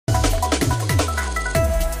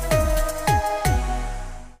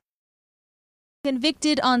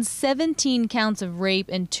Convicted on 17 counts of rape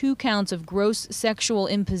and 2 counts of gross sexual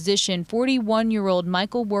imposition, 41-year-old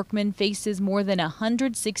Michael Workman faces more than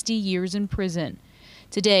 160 years in prison.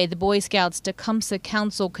 Today, the Boy Scouts Tecumseh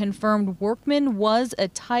Council confirmed Workman was a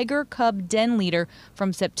Tiger Cub den leader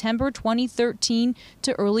from September 2013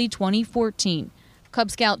 to early 2014. Cub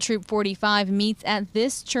Scout Troop 45 meets at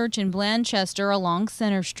this church in Blanchester along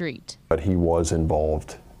Center Street. But he was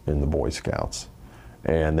involved in the Boy Scouts,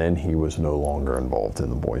 and then he was no longer involved in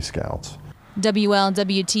the Boy Scouts.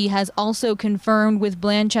 WLWT has also confirmed with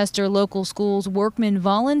Blanchester local schools Workman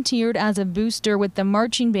volunteered as a booster with the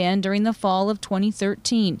marching band during the fall of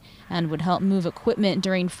 2013 and would help move equipment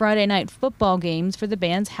during Friday night football games for the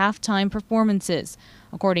band's halftime performances.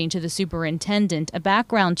 According to the superintendent, a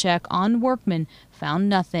background check on Workman found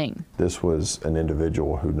nothing. This was an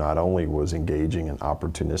individual who not only was engaging in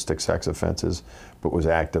opportunistic sex offenses, but was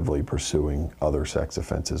actively pursuing other sex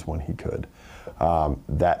offenses when he could.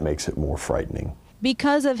 That makes it more frightening.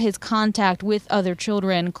 Because of his contact with other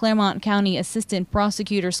children, Claremont County Assistant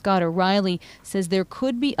Prosecutor Scott O'Reilly says there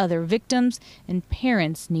could be other victims and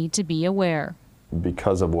parents need to be aware.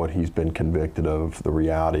 Because of what he's been convicted of, the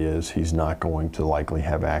reality is he's not going to likely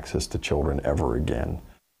have access to children ever again.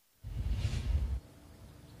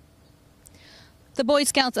 The Boy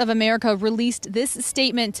Scouts of America released this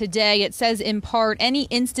statement today. It says, in part, any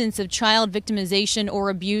instance of child victimization or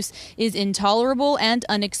abuse is intolerable and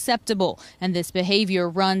unacceptable, and this behavior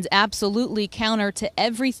runs absolutely counter to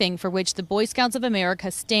everything for which the Boy Scouts of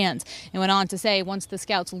America stands. It went on to say once the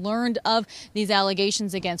Scouts learned of these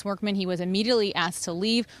allegations against Workman, he was immediately asked to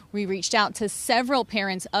leave. We reached out to several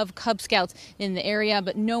parents of Cub Scouts in the area,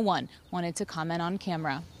 but no one wanted to comment on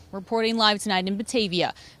camera. Reporting live tonight in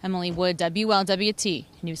Batavia, Emily Wood, WLWT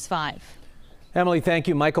News 5. Emily, thank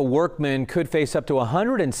you. Michael Workman could face up to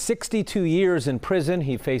 162 years in prison.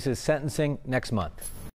 He faces sentencing next month.